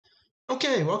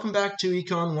Okay, welcome back to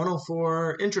Econ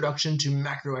 104, Introduction to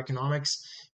Macroeconomics.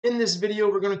 In this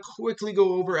video, we're going to quickly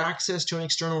go over access to an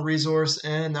external resource,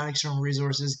 and that external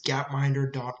resource is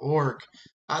Gapminder.org.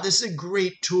 This is a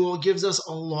great tool. It gives us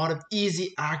a lot of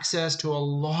easy access to a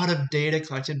lot of data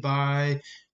collected by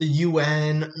the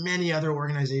UN, many other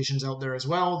organizations out there as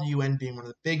well, the UN being one of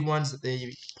the big ones that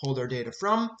they pull their data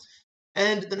from.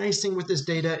 And the nice thing with this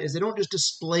data is they don't just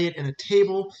display it in a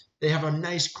table, they have a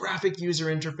nice graphic user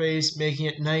interface, making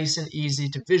it nice and easy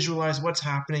to visualize what's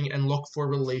happening and look for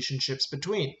relationships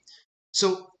between.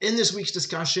 So in this week's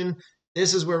discussion,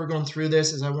 this is where we're going through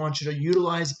this, is I want you to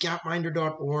utilize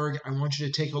gapminder.org. I want you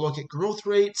to take a look at growth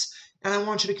rates, and I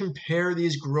want you to compare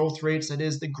these growth rates, that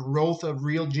is the growth of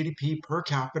real GDP per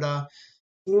capita,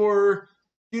 for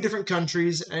few different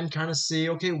countries and kind of see,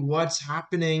 okay, what's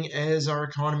happening as our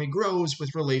economy grows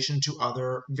with relation to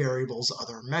other variables,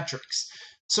 other metrics.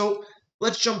 So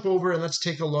let's jump over and let's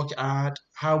take a look at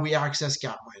how we access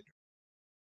Gapminder.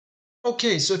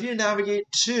 Okay, so if you navigate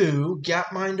to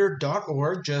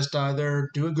gapminder.org, just either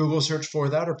do a Google search for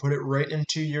that or put it right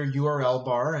into your URL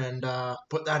bar and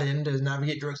put that in to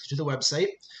navigate directly to the website.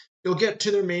 You'll get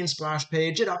to their main splash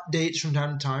page. It updates from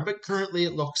time to time, but currently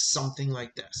it looks something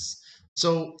like this.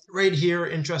 So right here,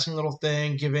 interesting little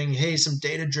thing giving, hey, some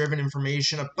data-driven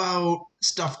information about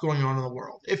stuff going on in the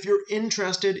world. If you're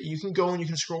interested, you can go and you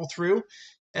can scroll through,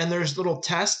 and there's little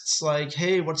tests like,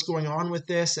 hey, what's going on with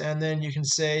this? And then you can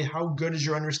say, how good is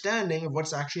your understanding of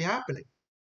what's actually happening?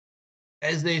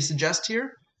 As they suggest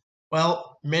here,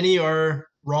 well, many are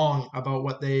wrong about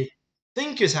what they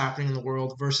think is happening in the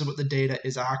world versus what the data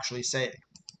is actually saying.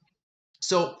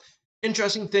 So,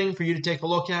 interesting thing for you to take a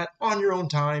look at on your own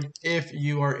time if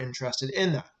you are interested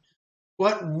in that.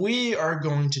 What we are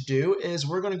going to do is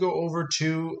we're going to go over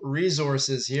to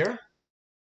resources here.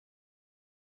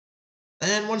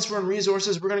 And once we're in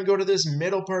resources, we're going to go to this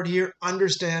middle part here,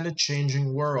 understand a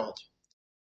changing world.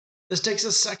 This takes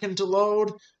a second to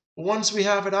load. Once we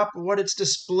have it up, what it's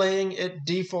displaying, it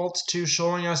defaults to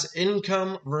showing us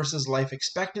income versus life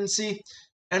expectancy,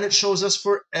 and it shows us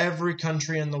for every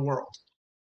country in the world.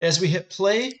 As we hit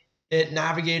play, it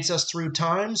navigates us through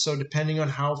time, so depending on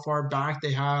how far back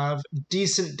they have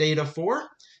decent data for,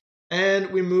 and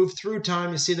we move through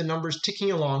time. You see the numbers ticking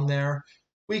along there.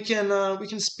 We can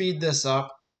speed this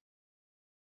up.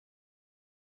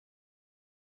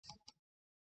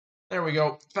 There we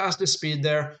go, fastest speed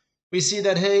there. We see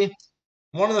that, hey,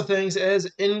 one of the things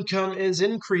is income is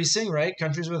increasing, right?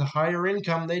 Countries with higher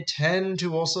income, they tend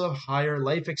to also have higher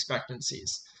life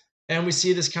expectancies. And we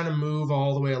see this kind of move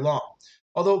all the way along.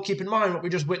 Although keep in mind what we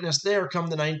just witnessed there come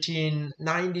the 1990s,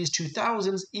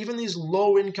 2000s, even these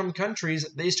low income countries,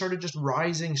 they started just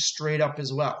rising straight up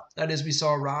as well. That is, we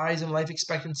saw a rise in life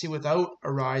expectancy without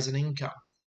a rise in income.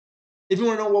 If you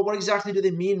want to know, well, what exactly do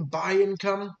they mean by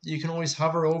income, you can always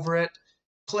hover over it,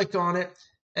 click on it,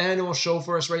 and it will show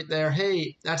for us right there,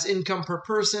 hey, that's income per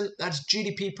person, that's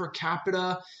GDP per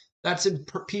capita, that's in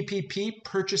PPP,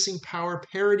 purchasing power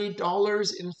parity,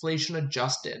 dollars, inflation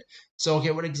adjusted. So,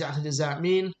 okay, what exactly does that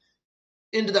mean?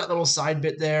 Into that little side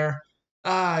bit there,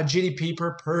 GDP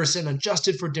per person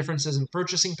adjusted for differences in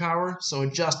purchasing power, so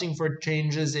adjusting for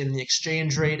changes in the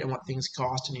exchange rate and what things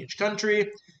cost in each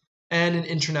country, and in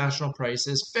international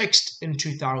prices fixed in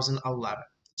 2011.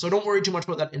 So don't worry too much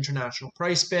about that international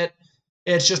price bit.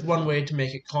 It's just one way to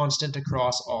make it constant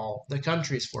across all the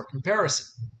countries for comparison.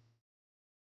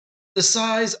 The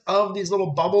size of these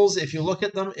little bubbles, if you look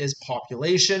at them, is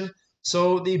population.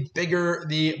 So the bigger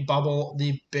the bubble,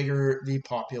 the bigger the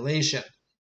population.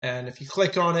 And if you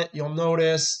click on it, you'll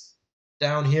notice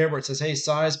down here where it says, hey,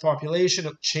 size population,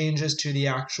 it changes to the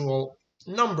actual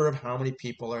number of how many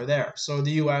people are there. So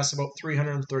the US, about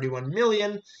 331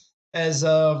 million as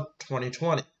of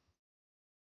 2020.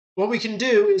 What we can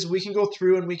do is we can go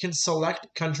through and we can select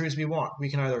countries we want. We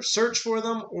can either search for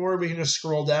them or we can just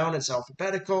scroll down. It's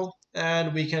alphabetical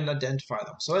and we can identify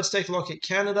them. So let's take a look at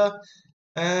Canada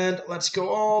and let's go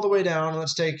all the way down.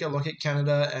 Let's take a look at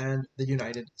Canada and the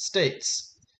United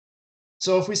States.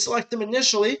 So if we select them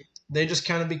initially, they just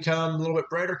kind of become a little bit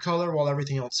brighter color while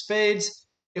everything else fades.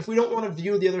 If we don't want to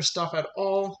view the other stuff at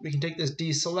all, we can take this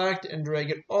deselect and drag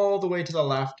it all the way to the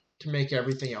left to make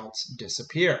everything else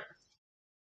disappear.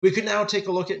 We could now take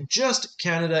a look at just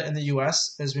Canada and the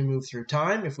US as we move through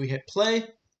time. If we hit play,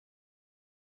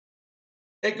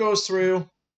 it goes through.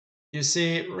 You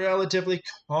see relatively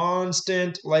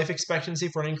constant life expectancy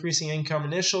for an increasing income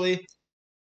initially,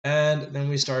 and then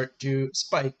we start to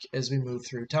spike as we move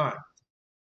through time.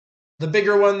 The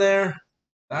bigger one there,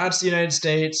 that's the United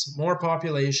States, more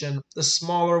population. The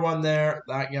smaller one there,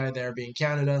 that guy there being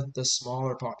Canada, the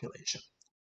smaller population.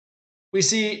 We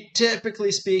see,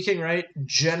 typically speaking, right,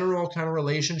 general kind of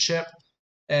relationship.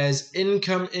 As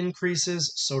income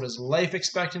increases, so does life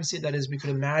expectancy. That is, we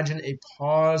could imagine a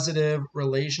positive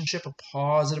relationship, a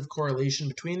positive correlation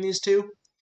between these two.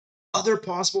 Other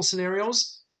possible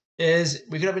scenarios is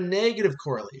we could have a negative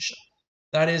correlation.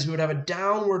 That is, we would have a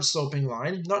downward sloping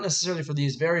line, not necessarily for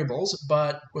these variables,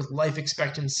 but with life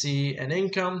expectancy and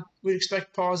income, we'd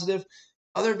expect positive.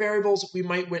 Other variables, we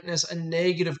might witness a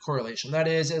negative correlation. That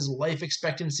is, as life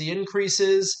expectancy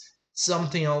increases,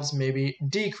 something else maybe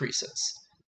decreases.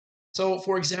 So,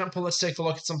 for example, let's take a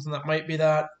look at something that might be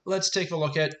that. Let's take a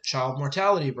look at child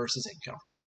mortality versus income.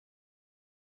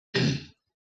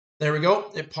 There we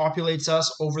go. It populates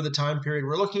us over the time period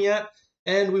we're looking at,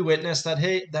 and we witness that,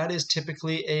 hey, that is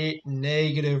typically a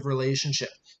negative relationship.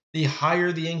 The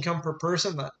higher the income per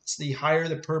person, that's the higher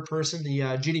the per person, the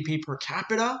GDP per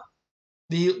capita,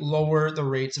 the lower the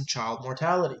rates of child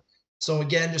mortality. So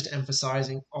again, just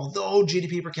emphasizing, although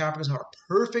GDP per capita is not a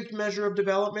perfect measure of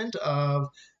development, of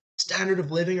standard of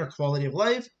living or quality of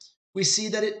life, we see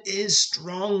that it is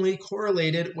strongly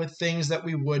correlated with things that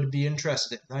we would be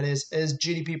interested in. That is, as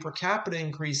GDP per capita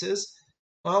increases,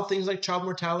 well, things like child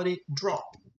mortality drop.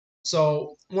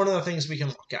 So one of the things we can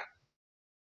look at.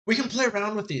 We can play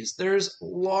around with these. There's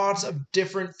lots of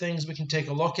different things we can take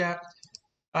a look at.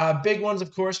 Big ones,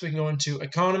 of course, we can go into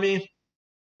economy.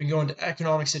 We can go into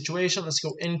economic situation. Let's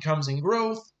go incomes and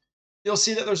growth. You'll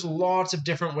see that there's lots of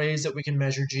different ways that we can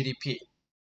measure GDP.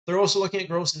 They're also looking at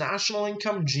gross national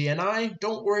income, GNI.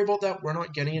 Don't worry about that. We're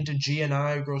not getting into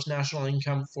GNI, gross national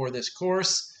income, for this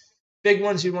course. Big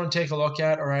ones you want to take a look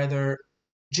at are either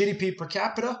GDP per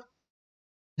capita.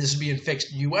 This would be in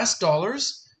fixed US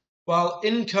dollars, while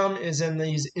income is in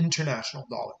these international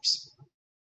dollars.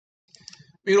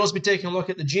 We could also be taking a look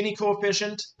at the Gini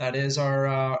coefficient. That is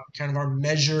our kind of our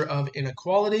measure of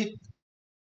inequality.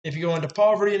 If you go into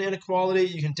poverty and inequality,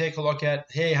 you can take a look at,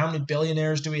 hey, how many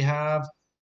billionaires do we have?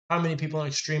 How many people in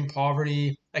extreme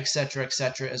poverty, etc.,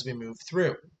 as we move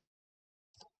through.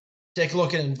 Take a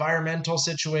look at environmental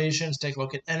situations, take a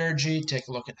look at energy, take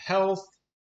a look at health,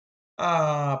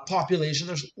 population.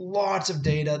 There's lots of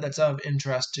data that's of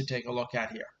interest to take a look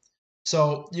at here.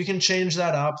 So you can change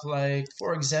that up. Like,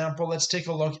 for example, let's take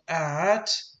a look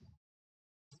at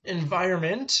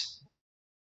environment.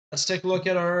 Let's take a look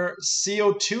at our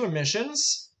CO2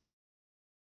 emissions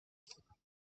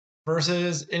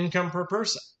versus income per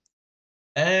person.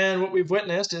 And what we've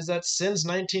witnessed is that since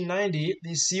 1990,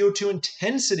 the CO2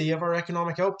 intensity of our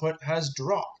economic output has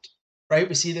dropped, right?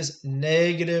 We see this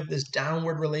negative, this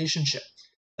downward relationship.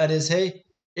 That is, hey,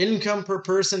 income per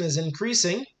person is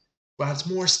increasing. Well, it's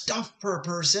more stuff per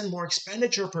person, more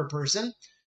expenditure per person.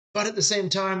 But at the same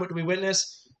time, what do we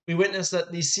witness? We witness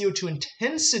that the CO2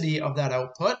 intensity of that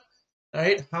output,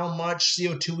 right? How much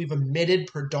CO2 we've emitted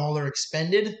per dollar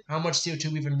expended, how much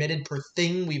CO2 we've emitted per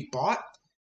thing we've bought,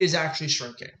 is actually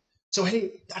shrinking. So, hey,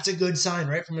 that's a good sign,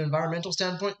 right? From an environmental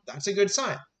standpoint, that's a good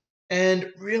sign.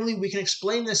 And really, we can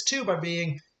explain this too by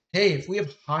being, hey, if we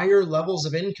have higher levels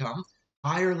of income,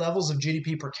 higher levels of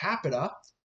GDP per capita,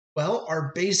 well,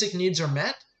 our basic needs are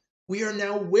met. We are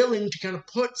now willing to kind of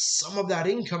put some of that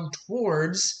income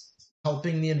towards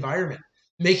helping the environment,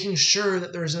 making sure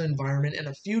that there's an environment and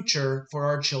a future for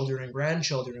our children and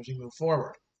grandchildren as we move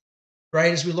forward.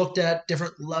 Right? As we looked at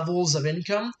different levels of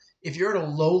income, if you're at a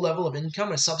low level of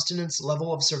income, a subsistence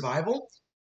level of survival,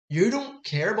 you don't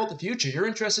care about the future. You're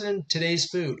interested in today's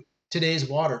food, today's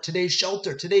water, today's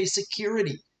shelter, today's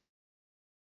security.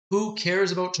 Who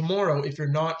cares about tomorrow if you're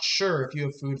not sure if you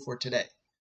have food for today?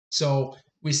 So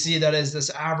we see that as this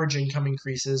average income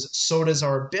increases, so does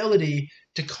our ability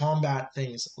to combat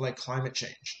things like climate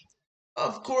change.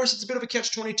 Of course, it's a bit of a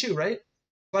catch-22, right?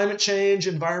 Climate change,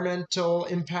 environmental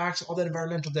impacts, all that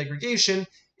environmental degradation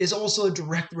is also a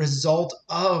direct result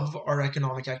of our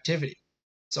economic activity.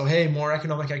 So, hey, more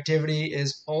economic activity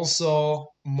is also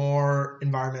more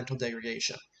environmental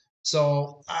degradation.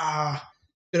 So,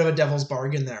 bit of a devil's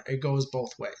bargain there. It goes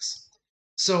both ways.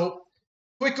 So,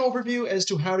 quick overview as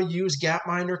to how to use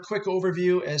Gapminder, quick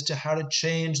overview as to how to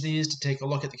change these to take a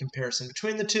look at the comparison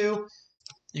between the two.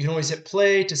 You can always hit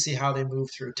play to see how they move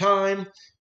through time.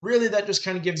 Really, that just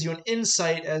kind of gives you an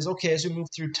insight as, okay, as we move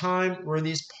through time, were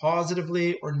these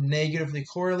positively or negatively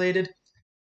correlated?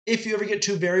 If you ever get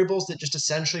two variables that just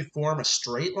essentially form a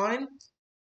straight line,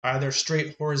 either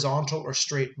straight horizontal or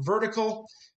straight vertical,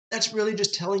 that's really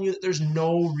just telling you that there's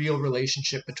no real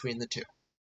relationship between the two.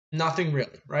 Nothing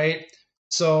really, right?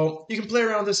 So you can play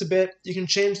around with this a bit. You can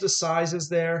change the sizes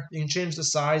there. You can change the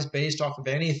size based off of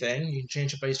anything. You can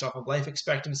change it based off of life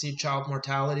expectancy, child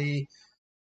mortality,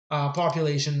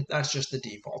 population, that's just the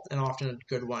default and often a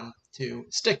good one to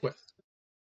stick with.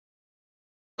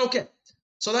 Okay,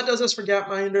 so that does us for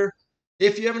Gapminder.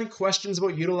 If you have any questions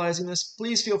about utilizing this,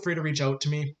 please feel free to reach out to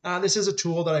me. This is a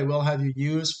tool that I will have you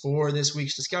use for this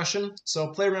week's discussion, so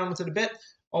play around with it a bit.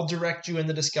 I'll direct you in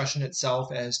the discussion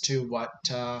itself as to what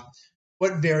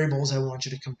variables I want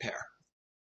you to compare.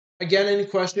 Again, any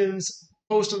questions,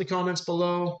 post in the comments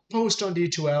below, post on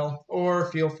D2L,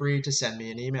 or feel free to send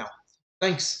me an email.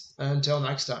 Thanks, until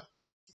next time.